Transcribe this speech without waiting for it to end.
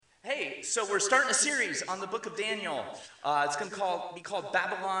So we're starting a series on the book of Daniel. It's going to be called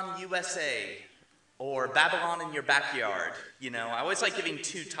Babylon USA, or Babylon in Your Backyard. You know, I always like giving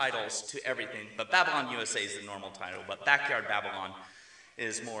two titles to everything, but Babylon USA is the normal title, but Backyard Babylon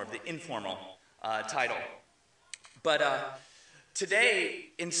is more of the informal title. But today,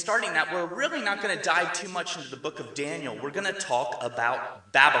 in starting that, we're really not going to dive too much into the book of Daniel. We're going to talk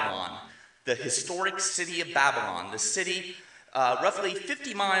about Babylon, the historic city of Babylon, the city roughly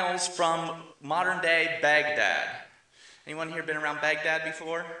 50 miles from modern-day Baghdad. Anyone here been around Baghdad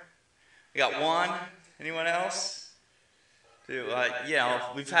before? We got one. Anyone else? Two.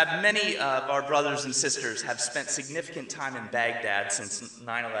 We've had many of our brothers and sisters have spent significant time in Baghdad since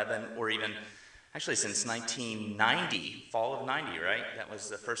 9/11, or even actually since 1990, fall of 90, right? That was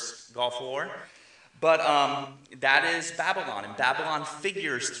the first Gulf War. But that is Babylon, and Babylon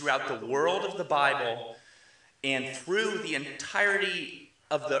figures throughout the world of the Bible and through the entirety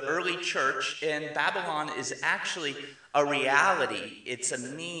of the early church. And Babylon is actually a reality. It's a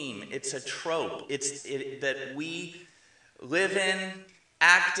meme. It's a trope. That we live in,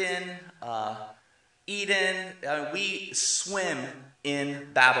 act in, eat in. We swim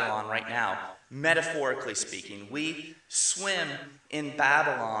in Babylon right now, metaphorically speaking. We swim in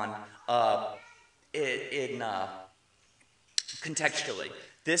Babylon contextually.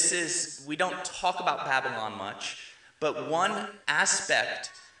 We don't talk about Babylon much, but one aspect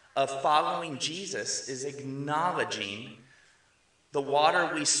of following Jesus is acknowledging the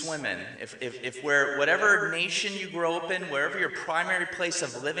water we swim in. If we're, whatever nation you grow up in, wherever your primary place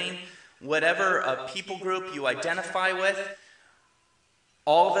of living, whatever people group you identify with,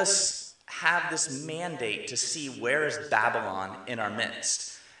 all of us have this mandate to see where is Babylon in our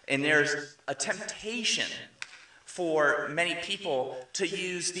midst. And there's a temptation for many people to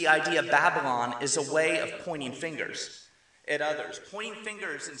use the idea of Babylon as a way of pointing fingers at others. Pointing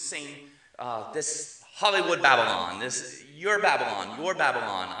fingers and saying, this Hollywood Babylon, this your Babylon,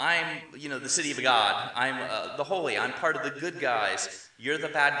 I'm, the city of God, I'm the holy, I'm part of the good guys, you're the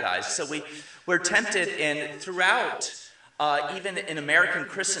bad guys. So we're tempted, and throughout, even in American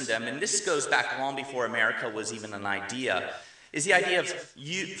Christendom, and this goes back long before America was even an idea, is the idea of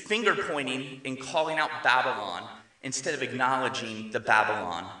finger pointing and calling out Babylon instead of acknowledging the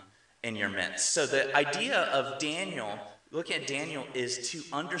Babylon in your midst. So the idea of Daniel, looking at Daniel, is to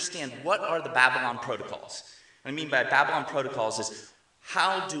understand what are the Babylon protocols. What I mean by Babylon protocols is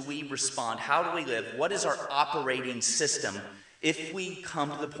how do we respond? How do we live? What is our operating system if we come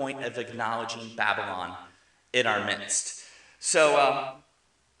to the point of acknowledging Babylon in our midst? So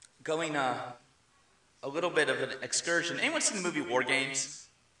going a little bit of an excursion. Anyone seen the movie War Games?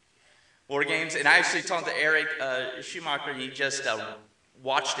 War Games? And I actually talked to Eric Schumacher, and he just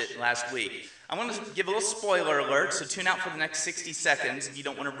watched it last week. I want to give a little spoiler alert, so tune out for the next 60 seconds if you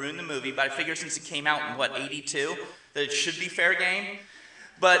don't want to ruin the movie, but I figure since it came out in, 82, that it should be fair game.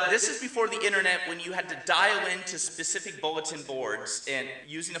 But this is before the internet, when you had to dial into specific bulletin boards and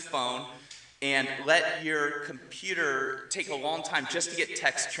using a phone and let your computer take a long time just to get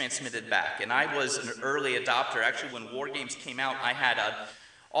text transmitted back. And I was an early adopter. Actually, when War Games came out, I had an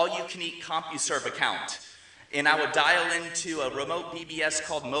all-you-can-eat CompuServe account. And I would dial into a remote BBS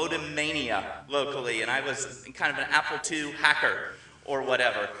called Modem Mania locally, and I was kind of an Apple II hacker or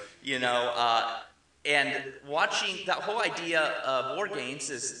whatever, And watching that whole idea of War Games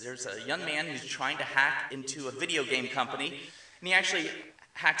is there's a young man who's trying to hack into a video game company, and he actually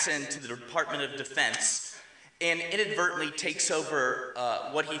hacks into the Department of Defense and inadvertently takes over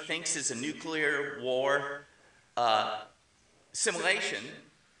what he thinks is a nuclear war simulation,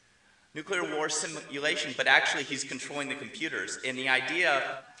 but actually he's controlling the computers. And the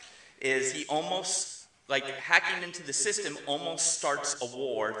idea is he almost, hacking into the system almost starts a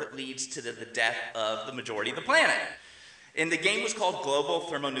war that leads to the death of the majority of the planet. And the game was called Global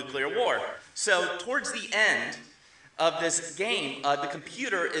Thermonuclear War. So towards the end of this game, the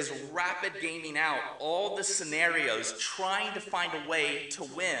computer is rapid gaming out all the scenarios, trying to find a way to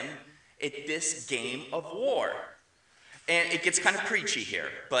win at this game of war. And it gets kind of preachy here,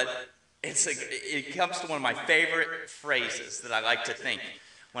 but it comes to one of my favorite phrases that I like to think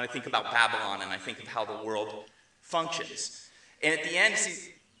when I think about Babylon and I think of how the world functions. And at the end,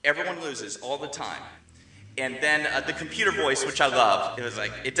 everyone loses all the time. And then the computer voice, which I love,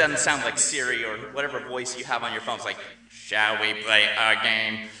 it doesn't sound like Siri or whatever voice you have on your phone. It's like, shall we play a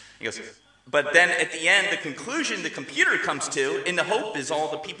game? He goes, but then at the end, the conclusion the computer comes to, and the hope is all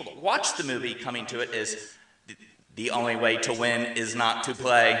the people that watch the movie coming to it is, the only way to win is not to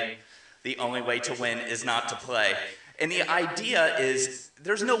play. The only way to win is not to play. And the idea is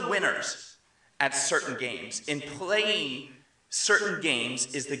there's no winners at certain games. In playing certain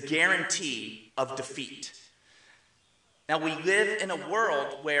games is the guarantee of defeat. Now, we live in a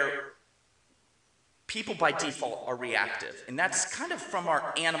world where people by default are reactive, and that's kind of from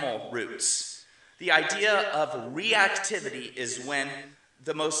our animal roots. The idea of reactivity is when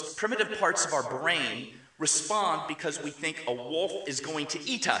the most primitive parts of our brain respond because we think a wolf is going to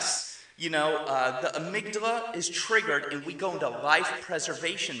eat us. You know, the amygdala is triggered and we go into life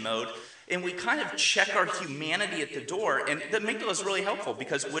preservation mode, and we kind of check our humanity at the door. And the amygdala is really helpful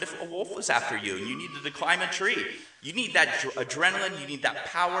because what if a wolf was after you and you needed to climb a tree? You need that adrenaline, you need that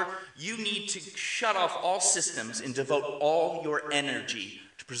power. You need to shut off all systems and devote all your energy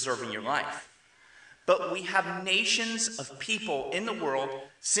to preserving your life. But we have nations of people in the world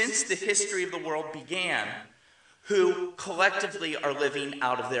since the history of the world began who collectively are living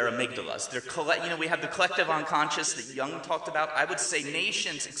out of their amygdalas. We have the collective unconscious that Jung talked about. I would say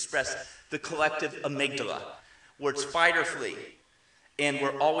nations express the collective amygdala, where it's fight or flee, and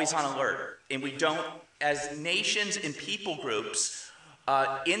we're always on alert. And we don't, as nations and people groups,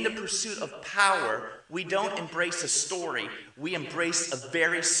 in the pursuit of power, we don't embrace a story. We embrace a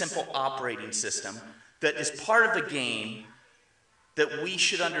very simple operating system that is part of the game that we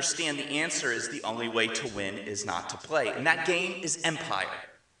should understand. The answer is the only way to win is not to play. And that game is empire,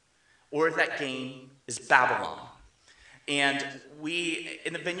 or that game is Babylon. And we,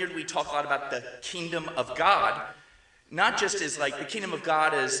 in the Vineyard, we talk a lot about the kingdom of God, not just as like the kingdom of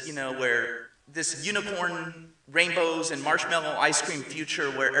God is, you know, where this unicorn, rainbows, and marshmallow ice cream future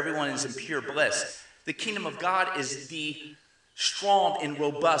where everyone is in pure bliss. The kingdom of God is the strong and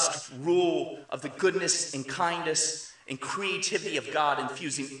robust rule of the goodness and kindness and creativity of God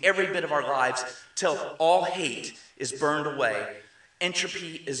infusing every bit of our lives till all hate is burned away.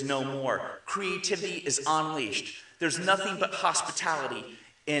 Entropy is no more. Creativity is unleashed. There's nothing but hospitality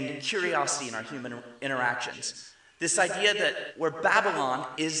and curiosity in our human interactions. This idea that where Babylon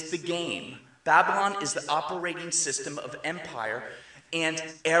is the game, Babylon is the operating system of empire, and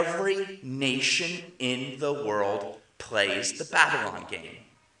every nation in the world plays the Babylon game.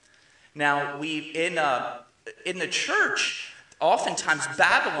 Now, in the church, oftentimes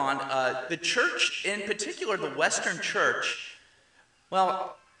Babylon, the church, in particular the Western church,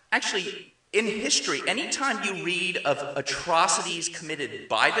 well, actually, in history, anytime you read of atrocities committed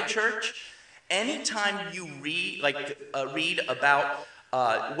by the church, anytime you read about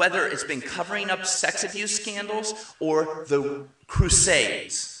whether it's been covering up sex abuse scandals or the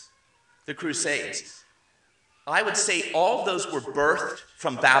Crusades, I would say all of those were birthed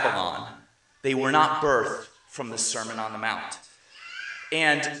from Babylon. They were not birthed from the Sermon on the Mount.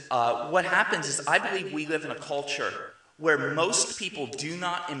 And what happens is I believe we live in a culture where most people do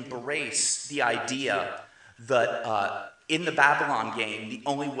not embrace the idea that in the Babylon game, the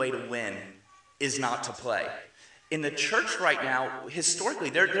only way to win is not to play. In the church right now,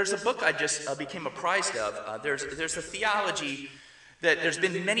 historically, there's a book I just became apprised of. There's a theology that there's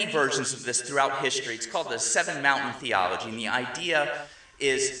been many versions of this throughout history. It's called the Seven Mountain Theology. And the idea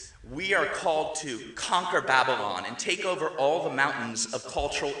is we are called to conquer Babylon and take over all the mountains of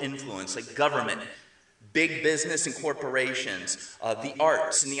cultural influence, like government, big business and corporations, the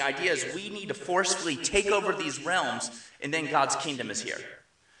arts. And the idea is we need to forcefully take over these realms, and then God's kingdom is here.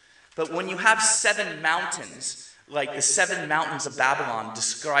 But when you have seven mountains, like the seven mountains of Babylon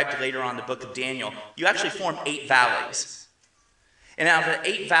described later on in the book of Daniel, you actually form 8 valleys. And out of the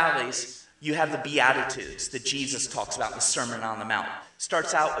 8 valleys, you have the Beatitudes that Jesus talks about in the Sermon on the Mount.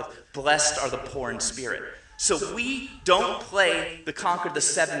 Starts out with, blessed are the poor in spirit. So we don't play the conquer the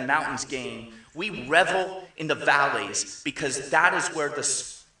 7 mountains game. We revel in the valleys because that is where the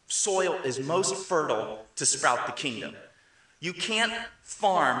soil is most fertile to sprout the kingdom. You can't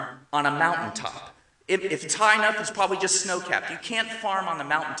farm on a mountaintop. If it's high enough, it's probably just snow-capped. You can't farm on the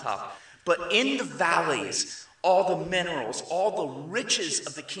mountaintop. But in the valleys, all the minerals, all the riches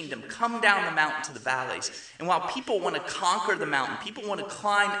of the kingdom come down the mountain to the valleys. And while people want to conquer the mountain, people want to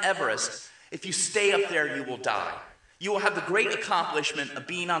climb Everest, if you stay up there, you will die. You will have the great accomplishment of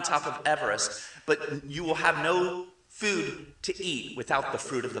being on top of Everest, but you will have no food to eat without the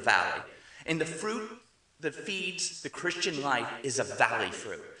fruit of the valley. And the fruit that feeds the Christian life is a valley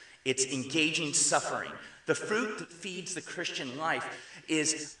fruit. It's engaging suffering. The fruit that feeds the Christian life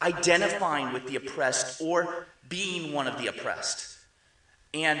is identifying with the oppressed or being one of the oppressed.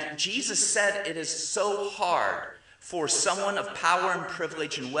 And Jesus said it is so hard for someone of power and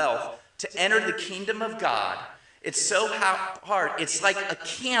privilege and wealth to enter the kingdom of God. It's so hard. It's like a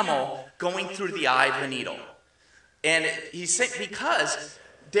camel going through the eye of the needle. And he said, because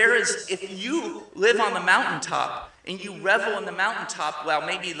there is, if you live on the mountaintop and you revel in the mountaintop while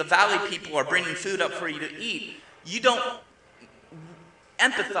maybe the valley people are bringing food up for you to eat, you don't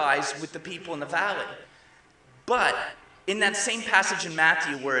empathize with the people in the valley. But in that same passage in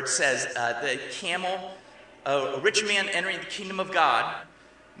Matthew where it says the camel, a rich man entering the kingdom of God,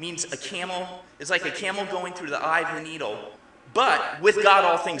 means a camel is like a camel going through the eye of the needle. But with God,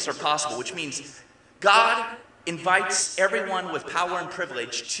 all things are possible, which means God invites everyone with power and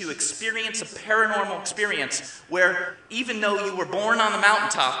privilege to experience a paranormal experience where even though you were born on the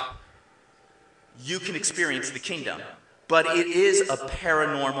mountaintop, you can experience the kingdom. But it is a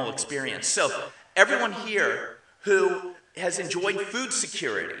paranormal experience. So everyone here who has enjoyed food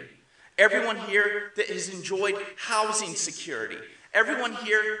security, everyone here that has enjoyed housing security, everyone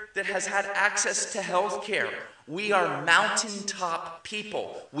here that has had access to health care, we are mountaintop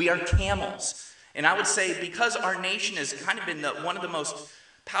people. We are camels. And I would say because our nation has kind of been one of the most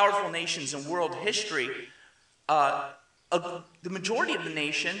powerful nations in world history, the majority of the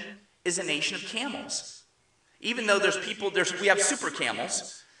nation is a nation of camels. Even though we have super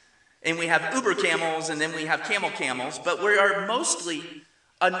camels, and we have uber camels, and then we have camels, but we are mostly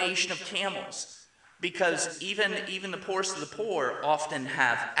a nation of camels because even the poorest of the poor often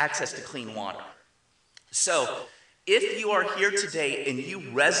have access to clean water. So if you are here today and you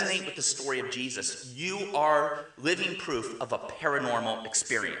resonate with the story of Jesus, you are living proof of a paranormal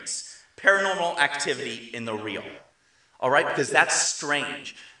experience, paranormal activity in the real. All right, because that's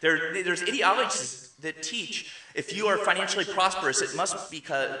strange. There's ideologies that teach if you are financially prosperous, it must be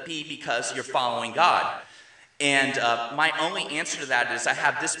because you're following God. And my only answer to that is I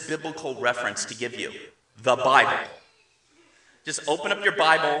have this biblical reference to give you, the Bible. Just open up your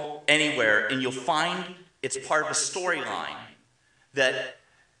Bible anywhere and you'll find it's part of a storyline that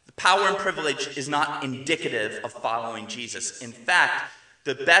the power and privilege is not indicative of following Jesus. In fact,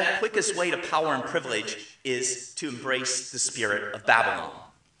 the quickest way to power and privilege is to embrace the spirit of Babylon.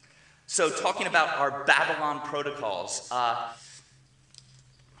 So talking about our Babylon protocols,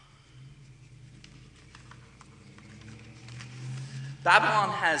 Babylon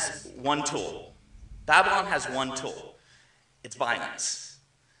has one tool. Babylon has one tool. It's violence.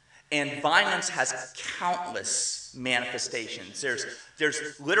 And violence has countless manifestations.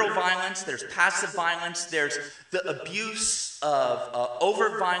 There's literal violence, there's passive violence, there's the abuse of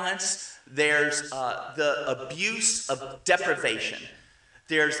overt violence, there's the abuse of deprivation.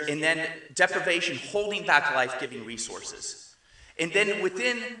 And then deprivation holding back life-giving resources. And then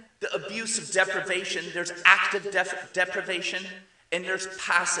within the abuse of deprivation, there's active deprivation and there's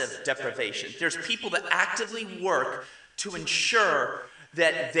passive deprivation. There's people that actively work to ensure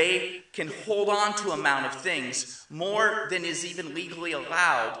that they can hold on to an amount of things more than is even legally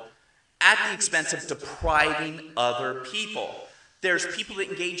allowed at the expense of depriving other people. There's people that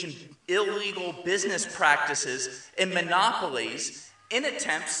engage in illegal business practices and monopolies in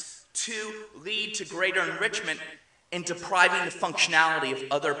attempts to lead to greater enrichment and depriving the functionality of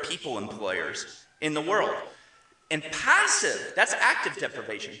other people employers in the world. And passive, that's active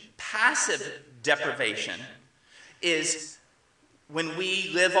deprivation. Passive deprivation is when we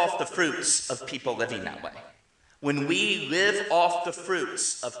live off the fruits of people living that way. When we live off the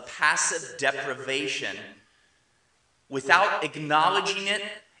fruits of passive deprivation without acknowledging it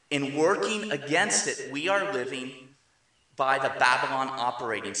and working against it, we are living by the Babylon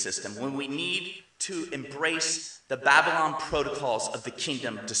operating system, when we need to embrace the Babylon protocols of the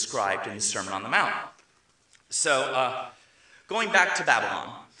kingdom described in the Sermon on the Mount. So, going back to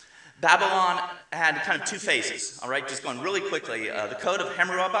Babylon. Babylon had kind of two phases, all right? Just going really quickly. The Code of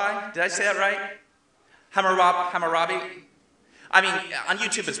Hammurabi, did I say that right? Hammurabi? I mean, on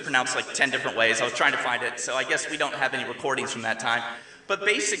YouTube it's pronounced like 10 different ways. I was trying to find it, so I guess we don't have any recordings from that time. But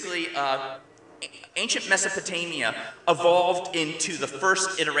basically, ancient Mesopotamia evolved into the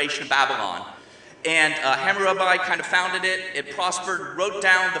first iteration of Babylon. And Hammurabi kind of founded it. It prospered, wrote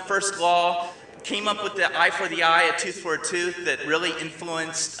down the first law, came up with the eye for the eye, a tooth for a tooth that really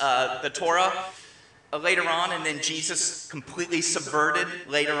influenced the Torah later on. And then Jesus completely subverted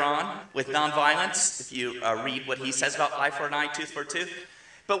later on with nonviolence, if you read what he says about eye for an eye, tooth for a tooth.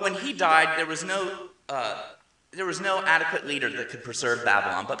 But when he died, there was no adequate leader that could preserve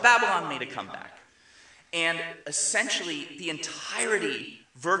Babylon. But Babylon made a comeback. And essentially, the entirety,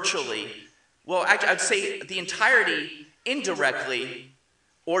 virtually, well, actually, I'd say the entirety, indirectly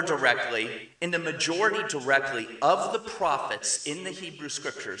or directly, and the majority directly, of the prophets in the Hebrew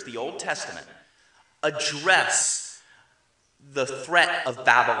Scriptures, the Old Testament, address the threat of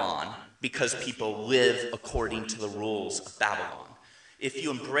Babylon because people live according to the rules of Babylon. If you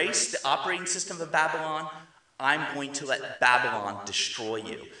embrace the operating system of Babylon, I'm going to let Babylon destroy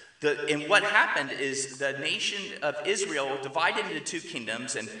you. And what happened is the nation of Israel divided into two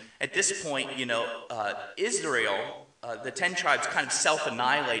kingdoms, and at this point, Israel the 10 tribes kind of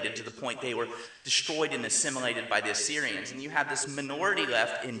self-annihilated to the point they were destroyed and assimilated by the Assyrians. And you have this minority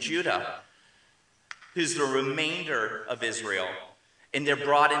left in Judah, who's the remainder of Israel, and they're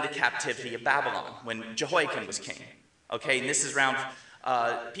brought into captivity of Babylon when Jehoiakim was king. Okay, and this is around,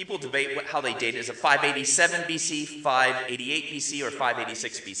 people debate how they date it. Is it 587 BC, 588 BC, or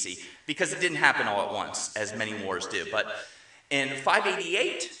 586 BC? Because it didn't happen all at once, as many wars do. But in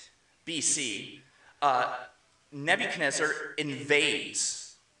 588 BC, Nebuchadnezzar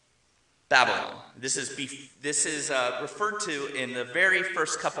invades Babylon. This is referred to in the very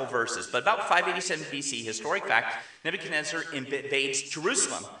first couple verses. But about 587 BC, historic fact, Nebuchadnezzar invades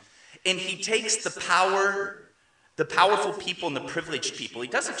Jerusalem. And he takes the powerful people and the privileged people. He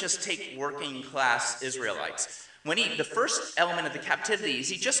doesn't just take working class Israelites. The first element of the captivity is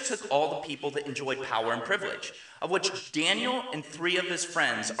he just took all the people that enjoyed power and privilege, of which Daniel and 3 of his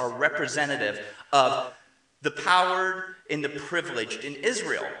friends are representative of the powered and the privileged in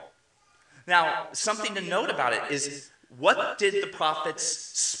Israel. Now, something to note about it is, what did the prophets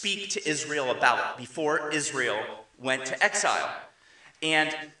speak to Israel about before Israel went to exile?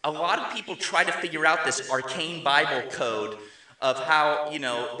 And a lot of people try to figure out this arcane Bible code of how,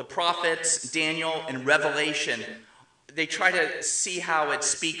 the prophets, Daniel, and Revelation, they try to see how it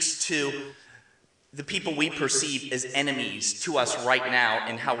speaks to the people we perceive as enemies to us right now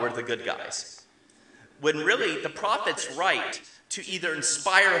and how we're the good guys. When really the prophets write to either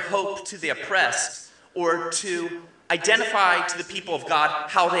inspire hope to the oppressed or to identify to the people of God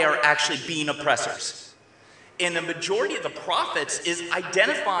how they are actually being oppressors. And the majority of the prophets is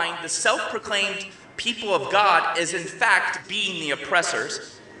identifying the self-proclaimed people of God as in fact being the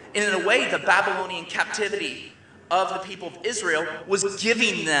oppressors. And in a way, the Babylonian captivity of the people of Israel was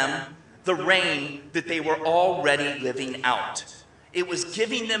giving them the reign that they were already living out. It was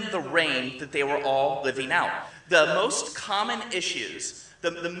giving them the reign that they were all living out. The most common issues,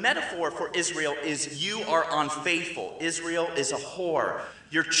 the metaphor for Israel is you are unfaithful. Israel is a whore.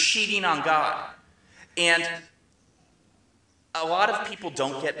 You're cheating on God. And a lot of people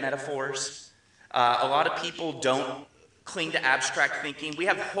don't get metaphors. A lot of people don't cling to abstract thinking. We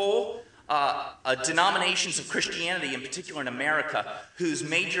have whole denominations of Christianity, in particular in America, whose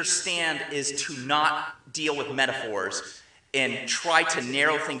major stand is to not deal with metaphors and try to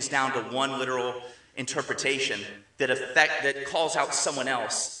narrow things down to one literal interpretation that calls out someone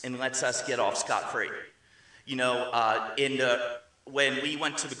else and lets us get off scot-free. When we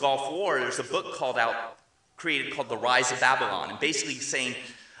went to the Gulf War, there's a book created called The Rise of Babylon, and basically saying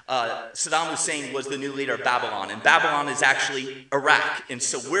Saddam Hussein was the new leader of Babylon, and Babylon is actually Iraq, and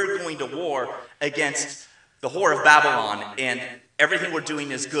so we're going to war against the whore of Babylon, and everything we're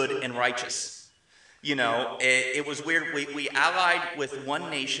doing is good and righteous. It was weird. We allied with one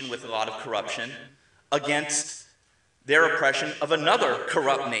nation with a lot of corruption against their oppression of another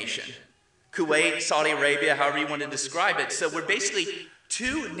corrupt nation. Kuwait, Saudi Arabia, however you want to describe it. So we're basically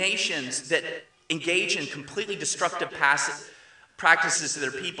 2 nations that engage in completely destructive practices to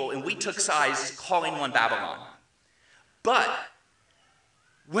their people, and we took sides calling one Babylon. But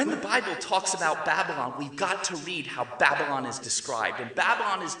when the Bible talks about Babylon, we've got to read how Babylon is described. And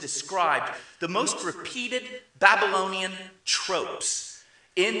Babylon is described, the most repeated Babylonian tropes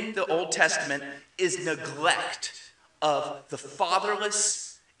in the Old Testament is neglect of the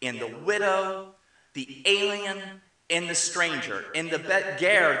fatherless and the widow, the alien and the stranger. In the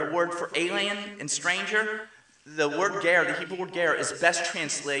ger, the word for alien and stranger, the word ger, the Hebrew word ger, is best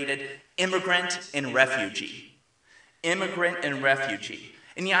translated immigrant and refugee. Immigrant and refugee.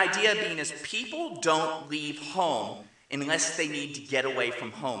 And the idea being is people don't leave home unless they need to get away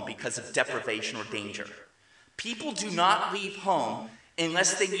from home because of deprivation or danger. People do not leave home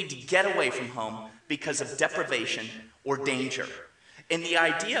unless they need to get away from home because of deprivation or danger. And the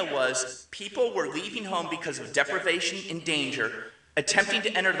idea was people were leaving home because of deprivation and danger, attempting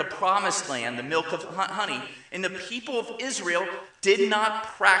to enter the promised land, the milk of honey, and the people of Israel did not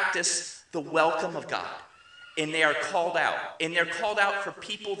practice the welcome of God. And they are called out. And they're called out for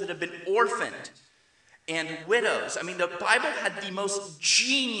people that have been orphaned and widows. I mean, the Bible had the most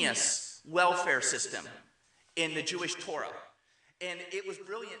genius welfare system in the Jewish Torah. And it was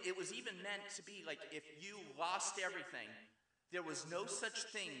brilliant. It was even meant to be like if you lost everything, there was no such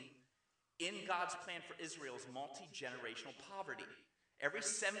thing in God's plan for Israel as multi-generational poverty. Every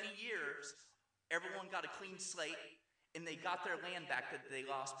 70 years, everyone got a clean slate, and they got their land back that they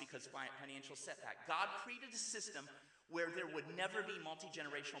lost because of financial setback. God created a system where there would never be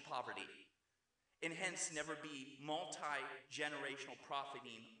multi-generational poverty, and hence never be multi-generational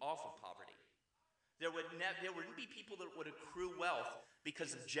profiting off of poverty. There wouldn't be people that would accrue wealth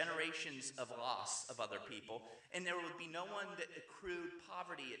because of generations of loss of other people. And there would be no one that accrued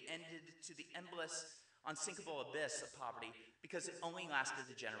poverty. It ended to the endless, unsinkable abyss of poverty because it only lasted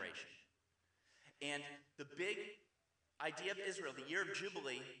a generation. And the big idea of Israel, the year of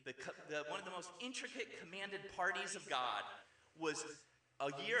Jubilee, one of the most intricate commanded parties of God, was a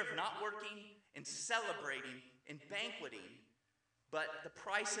year of not working and celebrating and banqueting. But the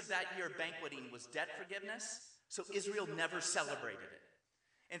price of that year of banqueting was debt forgiveness, so Israel never celebrated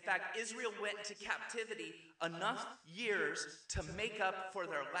it. In fact, Israel went into captivity enough years to make up for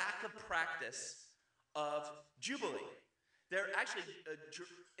their lack of practice of Jubilee.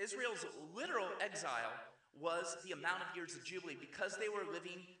 Israel's literal exile was the amount of years of Jubilee. Because they were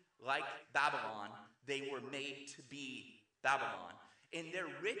living like Babylon, they were made to be Babylon. And their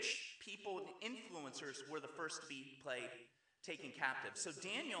rich people and influencers were the first to be taken captive. So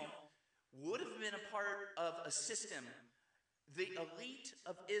Daniel would have been a part of a system, the elite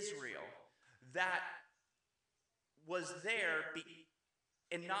of Israel, that was there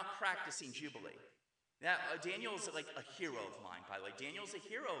and not practicing Jubilee. Now, Daniel's like a hero of mine, by the way. Daniel's a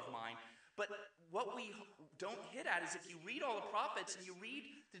hero of mine. But what we don't hit at is if you read all the prophets and you read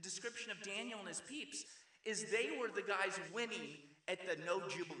the description of Daniel and his peeps, is they were the guys winning at the no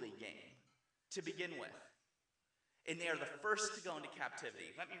Jubilee game to begin with. And they are the first to go into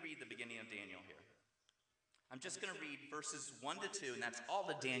captivity. Let me read the beginning of Daniel here. I'm just going to read verses 1 to 2, and that's all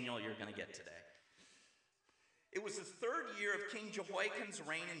the Daniel you're going to get today. It was the third year of King Jehoiakim's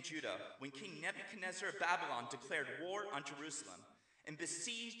reign in Judah, when King Nebuchadnezzar of Babylon declared war on Jerusalem and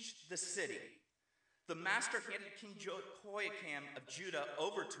besieged the city. The master handed King Jehoiakim of Judah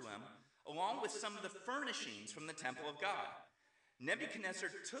over to him, along with some of the furnishings from the temple of God. Nebuchadnezzar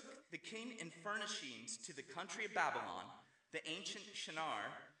took the king and furnishings to the country of Babylon, the ancient Shinar,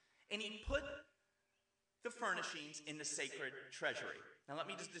 and he put the furnishings in the sacred treasury. Now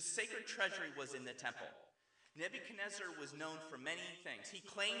the sacred treasury was in the temple. Nebuchadnezzar was known for many things. He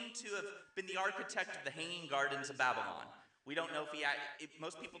claimed to have been the architect of the Hanging Gardens of Babylon. We don't know if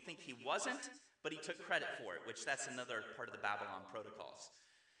most people think he wasn't, but he took credit for it, which that's another part of the Babylon protocols,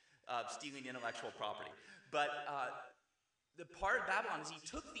 stealing intellectual property. But the part of Babylon is he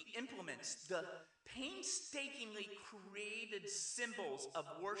took the implements, the painstakingly created symbols of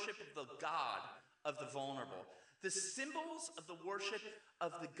worship of the God of the vulnerable, the symbols of the worship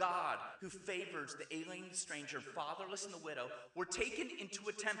of the God who favors the alien, the stranger, fatherless, and the widow, were taken into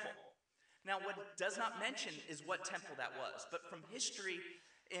a temple. Now, what it does not mention is what temple that was, but from history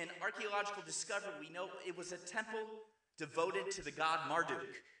and archaeological discovery, we know it was a temple devoted to the god Marduk.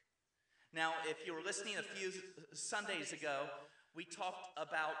 Now, if you were listening a few Sundays ago, we talked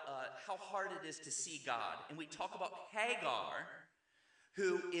about how hard it is to see God. And we talk about Hagar,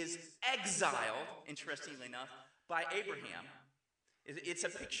 who is exiled, interestingly enough, by Abraham. It's a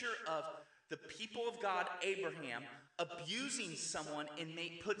picture of the people of God, Abraham, abusing someone and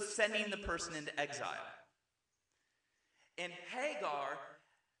sending the person into exile. And Hagar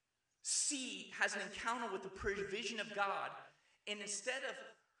has an encounter with the provision of God, and instead of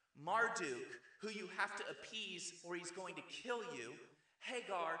Marduk, who you have to appease or he's going to kill you,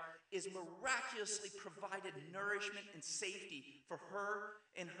 Hagar is miraculously provided nourishment and safety for her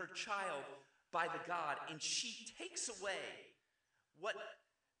and her child by the God. And she takes away what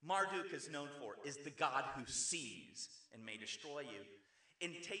Marduk is known for, is the God who sees and may destroy you,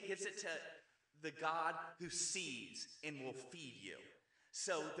 and gives it to the God who sees and will feed you.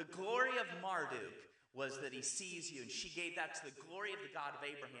 So the glory of Marduk was that he sees you, and she gave that to the glory of the God of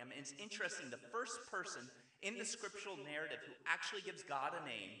Abraham. And it's interesting, the first person in the scriptural narrative who actually gives God a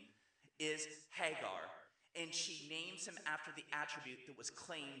name is Hagar. And she names him after the attribute that was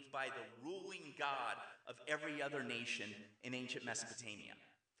claimed by the ruling God of every other nation in ancient Mesopotamia.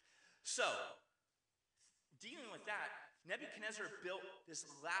 So, dealing with that, Nebuchadnezzar built this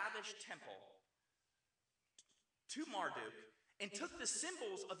lavish temple to Marduk and took the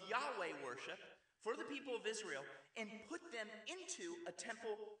symbols of Yahweh worship for the people of Israel and put them into a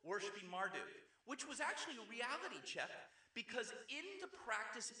temple worshiping Marduk, which was actually a reality check, because in the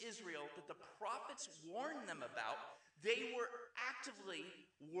practice Israel that the prophets warned them about, they were actively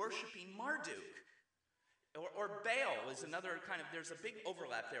worshiping Marduk. Or Baal is another kind of, there's a big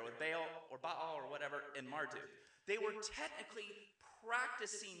overlap there with Baal or Baal or whatever and Marduk. They were technically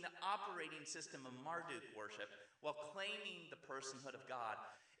practicing the operating system of Marduk worship while claiming the personhood of God.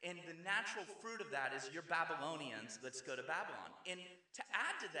 And the natural fruit of that is you're Babylonians, let's go to Babylon. And to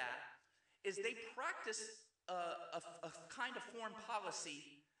add to that is they practice a kind of foreign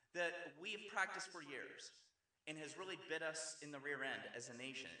policy that we have practiced for years. and has really bit us in the rear end as a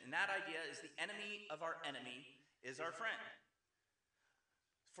nation. And that idea is the enemy of our enemy is our friend.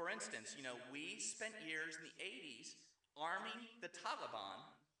 For instance, we spent years in the 80s arming the Taliban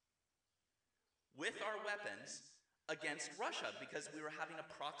with our weapons against Russia because we were having a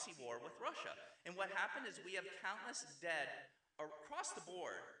proxy war with Russia. And what happened is we have countless dead across the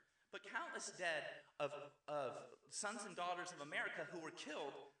board, but countless dead of sons and daughters of America who were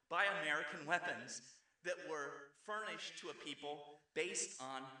killed by American weapons that were furnished to a people based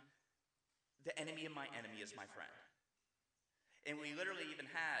on the enemy of my enemy is my friend. And we literally even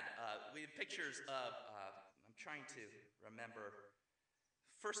had, we have pictures of, I'm trying to remember,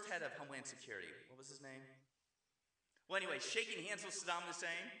 first head of Homeland Security. What was his name? Well, anyway, shaking hands with Saddam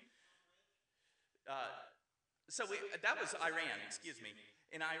Hussein. That was Iran, excuse me,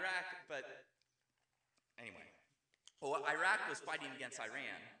 in Iraq, but anyway. Well, Iraq was fighting against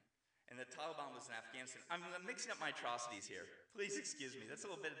Iran, and the Taliban was in Afghanistan. I'm mixing up my atrocities here. Please excuse me. That's a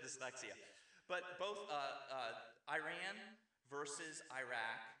little bit of dyslexia. But both Iran versus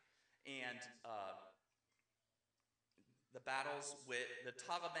Iraq and the battles with the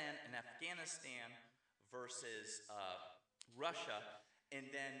Taliban in Afghanistan versus Russia,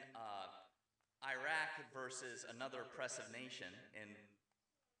 and then Iraq versus another oppressive nation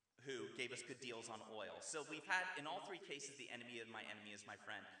who gave us good deals on oil. So we've had, in all three cases, the enemy of my enemy is my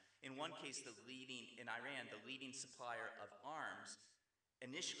friend. In one case, in Iran, the leading supplier of arms,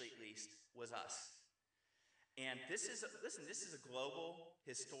 initially at least, was us. And this is a global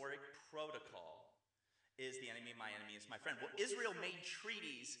historic protocol, is the enemy of my enemy is my friend. Well, Israel made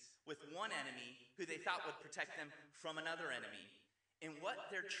treaties with one enemy who they thought would protect them from another enemy. And what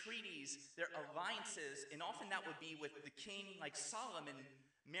their treaties, their alliances, and often that would be with the king, like Solomon,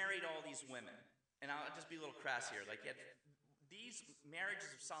 married all these women. And I'll just be a little crass here. Like, these marriages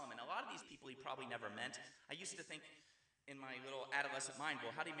of Solomon, a lot of these people he probably never met. I used to think in my little adolescent mind,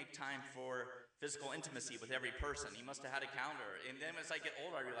 well, how do you make time for physical intimacy with every person? He must have had a calendar. And then as I get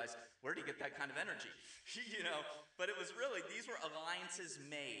older, I realized, where do you get that kind of energy? But it was really, these were alliances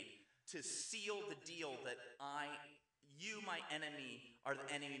made to seal the deal that you, my enemy, are the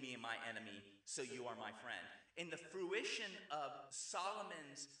enemy of my enemy, so you are my friend. And the fruition of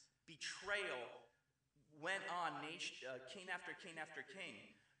Solomon's betrayal went on king after king after king,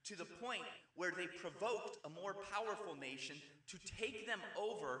 to the point where they provoked a more powerful nation to take them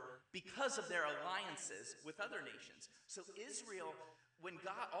over because of their alliances with other nations. So Israel, when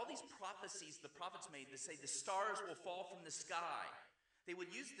God, all these prophecies the prophets made, they say the stars will fall from the sky. They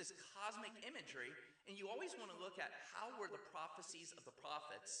would use this cosmic imagery, and you always want to look at how were the prophecies of the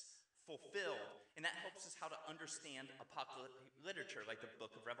prophets fulfilled, and that helps us how to understand apocalyptic literature, like the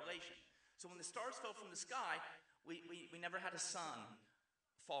book of Revelation. So when the stars fell from the sky, we never had a sun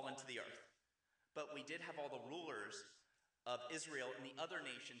fall into the earth. But we did have all the rulers of Israel and the other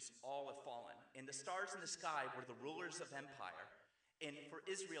nations all have fallen. And the stars in the sky were the rulers of empire. And for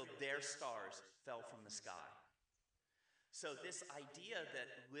Israel, their stars fell from the sky. So this idea that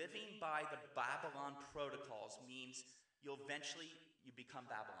living by the Babylon protocols means you become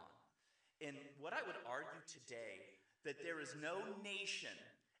Babylon. And what I would argue today, that there is no nation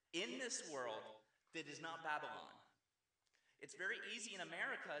in this world that is not Babylon. It's very easy in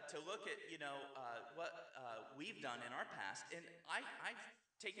America to look at, what we've done in our past, and I've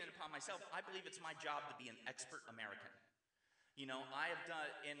taken it upon myself. I believe it's my job to be an expert American.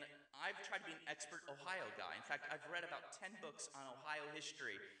 I've tried to be an expert Ohio guy. In fact, I've read about 10 books on Ohio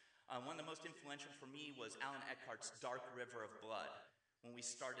history. One of the most influential for me was Alan Eckhart's Dark River of Blood, when we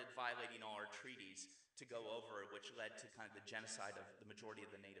started violating all our treaties to go over, which led to kind of the genocide of the majority of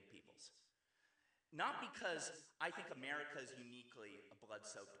the native peoples. Not because I think America is uniquely a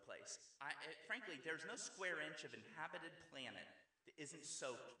blood-soaked place. Frankly, there's no square inch of inhabited planet that isn't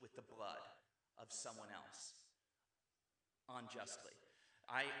soaked with the blood of someone else unjustly.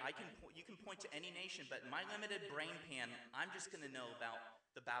 You can point to any nation, but in my limited brain pan, I'm just going to know about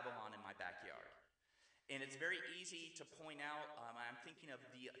the Babylon in my backyard. And it's very easy to point out, I'm thinking of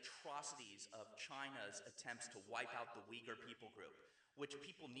the atrocities of China's attempts to wipe out the Uyghur people group, which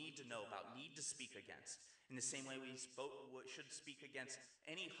people need to know about, need to speak against, in the same way we should speak against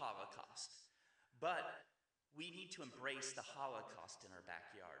any Holocaust. But we need to embrace the Holocaust in our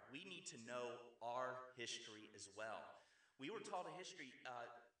backyard. We need to know our history as well. We were taught a history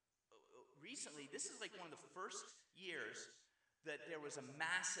recently. This is like one of the first years that there was a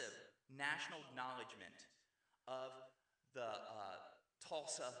massive national acknowledgement of the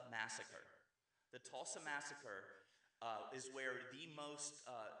Tulsa Massacre. The Tulsa Massacre is where the most,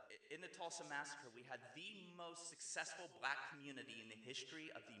 in the Tulsa Massacre, we had the most successful black community in the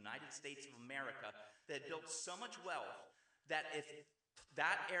history of the United States of America that had built so much wealth that if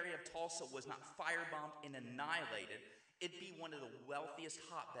that area of Tulsa was not firebombed and annihilated, it'd be one of the wealthiest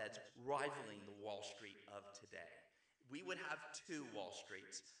hotbeds rivaling the Wall Street of today. We would have two Wall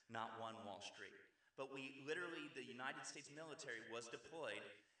Streets, not one Wall Street. But we literally, the United States military was deployed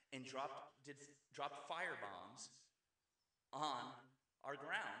and dropped firebombs on our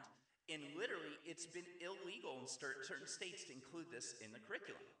ground. And literally, it's been illegal in certain states to include this in the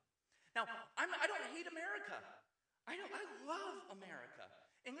curriculum. Now, I don't hate America. I love America.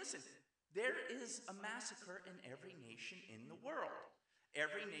 And listen, there is a massacre in every nation in the world.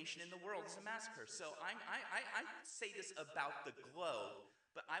 Every nation in the world is a massacre. So I say this about the globe,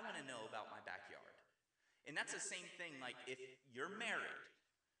 but I want to know about my backyard. And that's the same thing, like if you're married,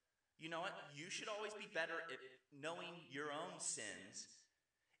 you know what? You should always be better at knowing your own sins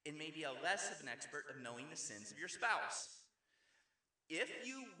and maybe a less of an expert of knowing the sins of your spouse. If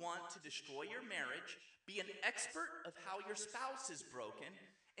you want to destroy your marriage, be an expert of how your spouse is broken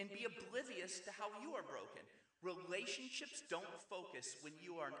and be oblivious to how you are broken. Relationships don't focus when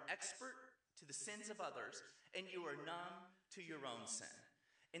you are an expert to the sins of others and you are numb to your own sin.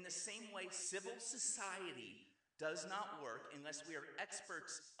 In the same way, civil society does not work unless we are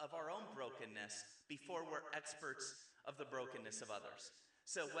experts of our own brokenness before we're experts of the brokenness of others.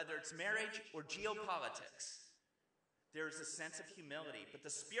 So whether it's marriage or geopolitics, there is a sense of humility. But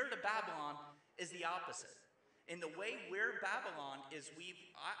the spirit of Babylon is the opposite. In the way we're Babylon is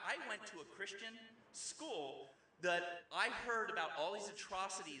I went to a Christian school that I heard about all these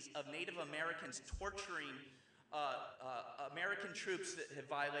atrocities of Native Americans torturing American troops that had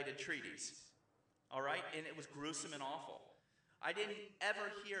violated treaties. All right? And it was gruesome and awful. I didn't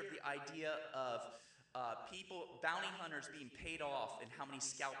ever hear of the idea of people, bounty hunters being paid off and how many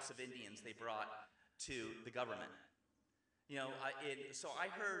scalps of Indians they brought to the government. You know, so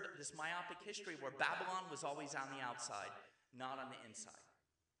I heard this myopic history where Babylon was always on the outside, not on the inside.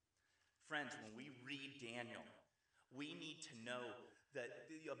 Friends, when we read Daniel, we need to know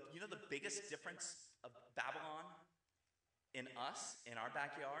that, you know, the biggest difference of Babylon in us, in our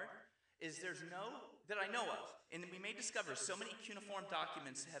backyard, is there's no, that I know of, and we may discover, so many cuneiform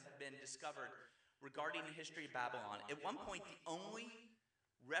documents have been discovered regarding the history of Babylon. At one point, the only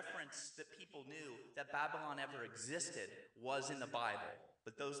reference that people knew that Babylon ever existed was in the Bible.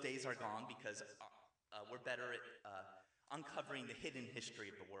 But those days are gone because we're better at uncovering the hidden history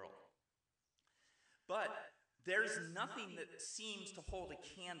of the world. But there's nothing that seems to hold a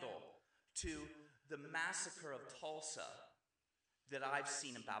candle to the massacre of Tulsa that I've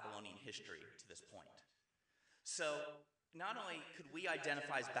seen in Babylonian history to this point. So not only could we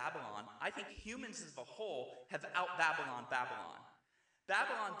identify as Babylon, I think humans as a whole have out-Babylon Babylon.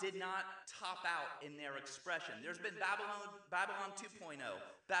 Babylon did not top out in their expression. There's been Babylon 2.0,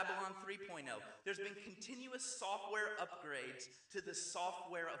 Babylon 3.0. There's been continuous software upgrades to the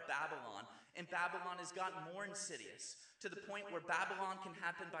software of Babylon, and Babylon has gotten more insidious to the point where Babylon can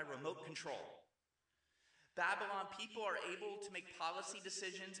happen by remote control. Babylon, people are able to make policy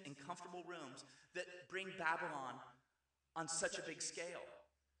decisions in comfortable rooms that bring Babylon on such a big scale.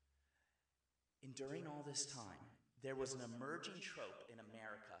 And during all this time, there was an emerging trope in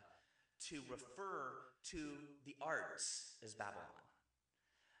America to refer to the arts as Babylon.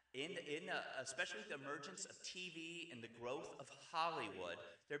 Especially with the emergence of TV and the growth of Hollywood,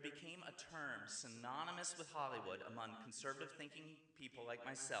 there became a term synonymous with Hollywood among conservative thinking people like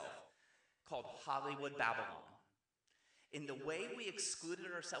myself called Hollywood Babylon. And the way we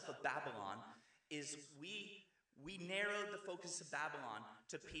excluded ourselves of Babylon is we narrowed the focus of Babylon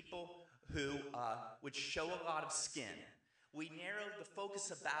to people who would show a lot of skin. We narrowed the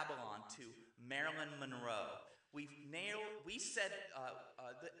focus of Babylon to Marilyn Monroe. We said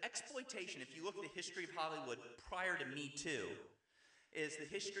the exploitation, if you look at the history of Hollywood prior to Me Too, is the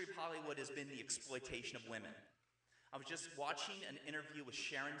history of Hollywood has been the exploitation of women. I was just watching an interview with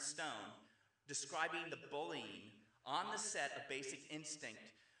Sharon Stone describing the bullying on the set of Basic Instinct,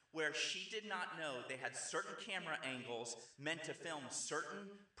 where she did not know they had certain camera angles meant to film certain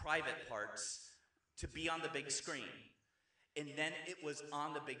private parts to be on the big screen. And then it was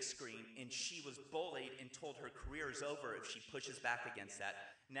on the big screen, and she was bullied and told her career is over if she pushes back against that.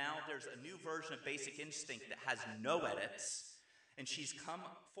 Now there's a new version of Basic Instinct that has no edits, and she's come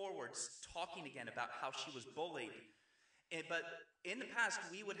forward talking again about how she was bullied. But in the past,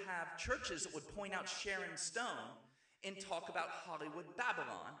 we would have churches that would point out Sharon Stone and talk about Hollywood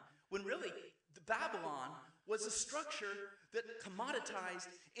Babylon, when really the Babylon was a structure that commoditized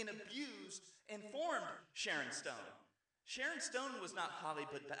and abused and formed Sharon Stone. Sharon Stone was not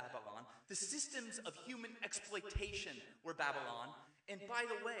Hollywood Babylon. The systems of human exploitation were Babylon. And by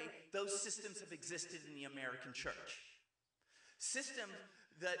the way, those systems have existed in the American church. Systems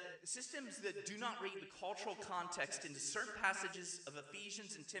that do not read the cultural context into certain passages of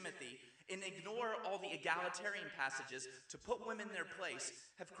Ephesians and Timothy and ignore all the egalitarian passages to put women in their place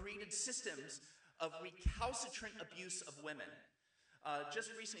have created systems of recalcitrant abuse of women. Just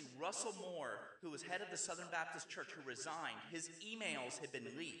recently, Russell Moore, who was head of the Southern Baptist Church, who resigned, his emails had been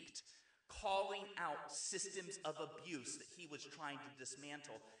leaked calling out systems of abuse that he was trying to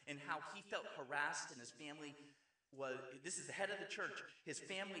dismantle and how he felt harassed and his family this is the head of the church, his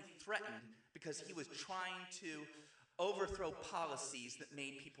family threatened because he was trying to overthrow policies that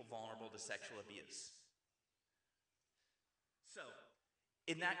made people vulnerable to sexual abuse. So,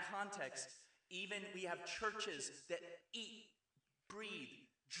 in that context, even we have churches that eat, breathe,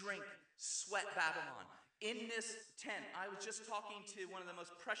 drink, sweat Babylon. In this tent, I was just talking to one of the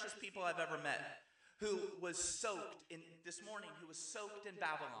most precious people I've ever met, who was soaked this morning, who was soaked in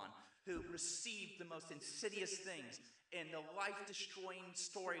Babylon, who received the most insidious things in the life-destroying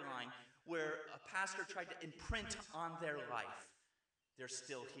storyline where a pastor tried to imprint on their life. They're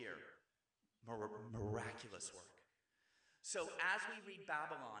still here. Miraculous work. So as we read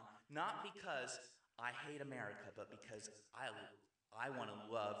Babylon, not because I hate America, but because I want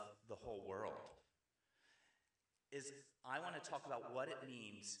to love the whole world, I want to talk about what it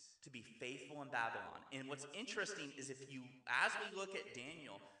means to be faithful in Babylon. And what's interesting is as we look at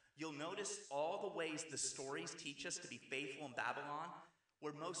Daniel, you'll notice all the ways the stories teach us to be faithful in Babylon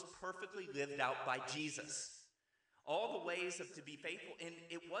were most perfectly lived out by Jesus. All the ways to be faithful, and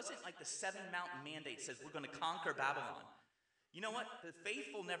it wasn't like the 7 Mountain Mandate says we're going to conquer Babylon. You know what? The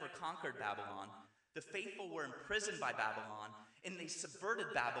faithful never conquered Babylon. The faithful were imprisoned by Babylon, and they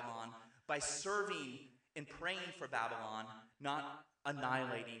subverted Babylon by serving and praying for Babylon, not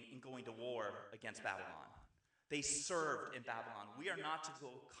annihilating and going to war against Babylon. They served in Babylon. We are not to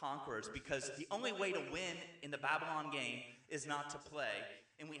go conquerors because the only way to win in the Babylon game is not to play.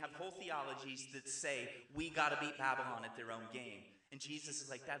 And we have whole theologies that say we got to beat Babylon at their own game. And Jesus is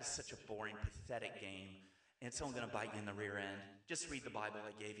like, that is such a boring, pathetic game. And it's only going to bite you in the rear end. Just read the Bible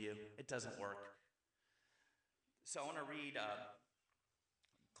I gave you. It doesn't work. So I want to read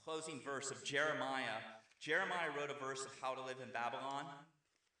a closing verse of Jeremiah. Jeremiah wrote a verse of how to live in Babylon.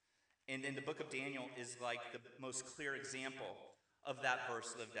 And in the book of Daniel is like the most clear example of that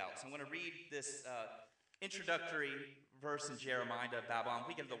verse lived out. So I'm going to read this introductory verse in Jeremiah to Babylon.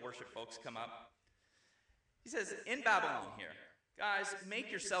 We get the worship folks come up. He says, in Babylon here, guys, make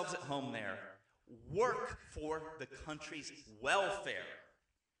yourselves at home there. Work for the country's welfare.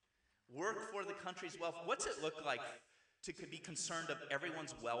 Work for the country's welfare. What's it look like to be concerned of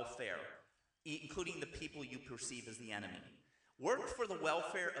everyone's welfare, including the people you perceive as the enemy? Work for the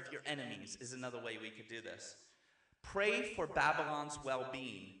welfare of your enemies is another way we could do this. Pray for Babylon's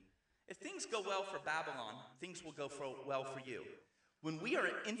well-being. If things go well for Babylon, things will go well for you. When we are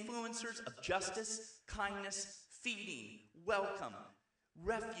influencers of justice, kindness, feeding, welcome,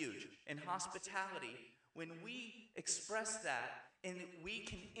 refuge, and hospitality, when we express that and we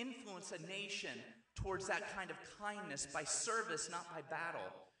can influence a nation towards that kind of kindness by service, not by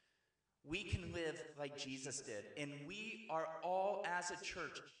battle, we can live like Jesus did. And we are all, as a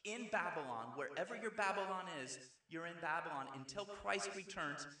church, in Babylon. Wherever your Babylon is, you're in Babylon. Until Christ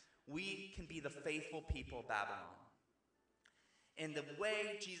returns, we can be the faithful people of Babylon. And the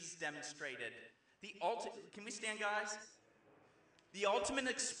way Jesus demonstrated, can we stand, guys? The ultimate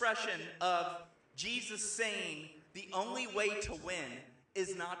expression of Jesus saying the only way to win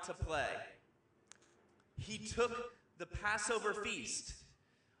is not to play. He took the Passover feast.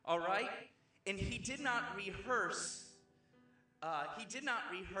 All right? And he did not rehearse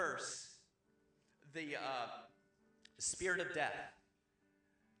the spirit of death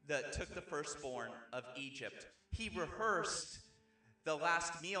that took the firstborn of Egypt. He rehearsed the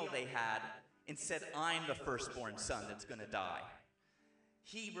last meal they had and said, I'm the firstborn son that's going to die.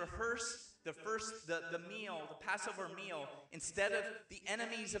 He rehearsed the meal, the Passover meal, instead of the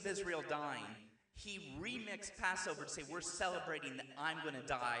enemies of Israel dying. He remixed Passover to say, we're celebrating that I'm going to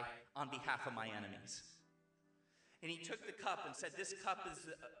die on behalf of my enemies. And he took the cup and said,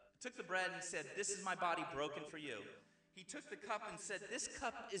 took the bread and said, this is my body broken for you. He took the cup and said, this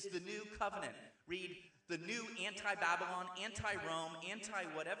cup is the new covenant. Read, the new anti-Babylon, anti-Rome,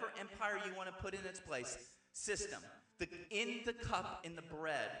 anti-whatever empire you want to put in its place system. In the cup, in the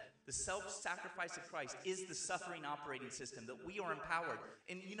bread, the self-sacrifice of Christ is the suffering operating system that we are empowered.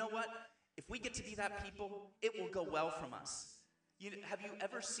 And you know what? If we get to be that people, it will go well from us. Have you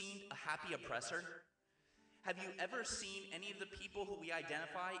ever seen a happy oppressor? Have you ever seen any of the people who we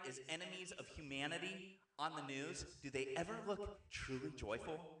identify as enemies of humanity on the news? Do they ever look truly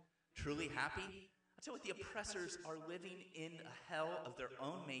joyful, truly happy? I'll tell you what, the oppressors are living in a hell of their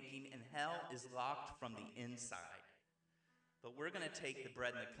own making, and hell is locked from the inside. But we're going to take the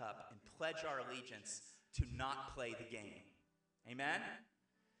bread and the cup and pledge our allegiance to not play the game. Amen?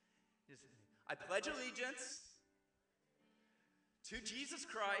 I pledge allegiance to Jesus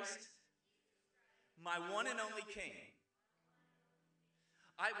Christ, my one and only King.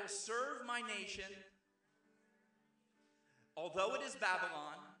 I will serve my nation, although it is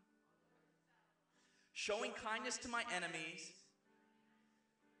Babylon, showing kindness to my enemies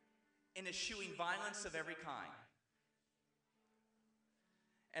and eschewing violence of every kind.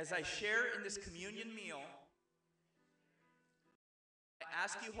 As I share in this communion meal, I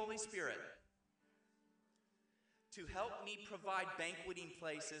ask you, Holy Spirit, to help me provide banqueting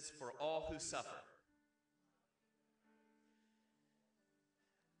places for all who suffer.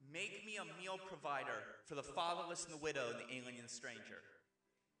 Make me a meal provider for the fatherless and the widow and the alien and the stranger.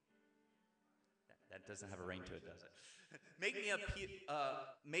 That doesn't have a ring to it, does it? Make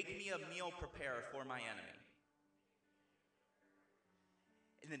me a meal preparer for my enemy.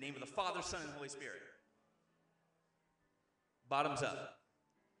 In the name of the Father, Son, and Holy Spirit. Bottoms up.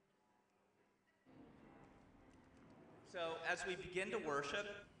 So as we begin to worship,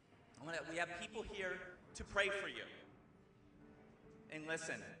 we have people here to pray for you. And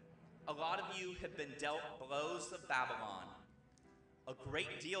listen, a lot of you have been dealt blows of Babylon. A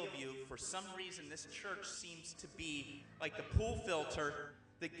great deal of you, for some reason, this church seems to be like the pool filter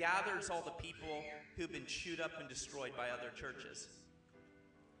that gathers all the people who've been chewed up and destroyed by other churches.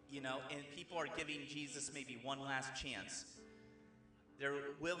 You know, and people are giving Jesus maybe one last chance. They're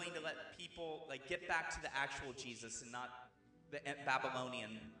willing to let people get back to the actual Jesus and not the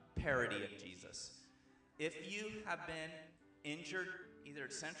Babylonian parody of Jesus. If you have been injured either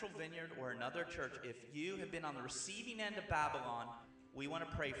at Central Vineyard or another church, if you have been on the receiving end of Babylon, we want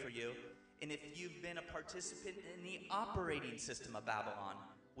to pray for you. And if you've been a participant in the operating system of Babylon,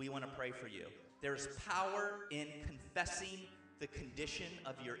 we want to pray for you. There's power in confessing the condition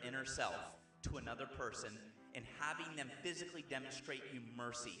of your inner self to another person and having them physically demonstrate you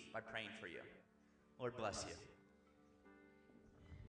mercy by praying for you. Lord bless you.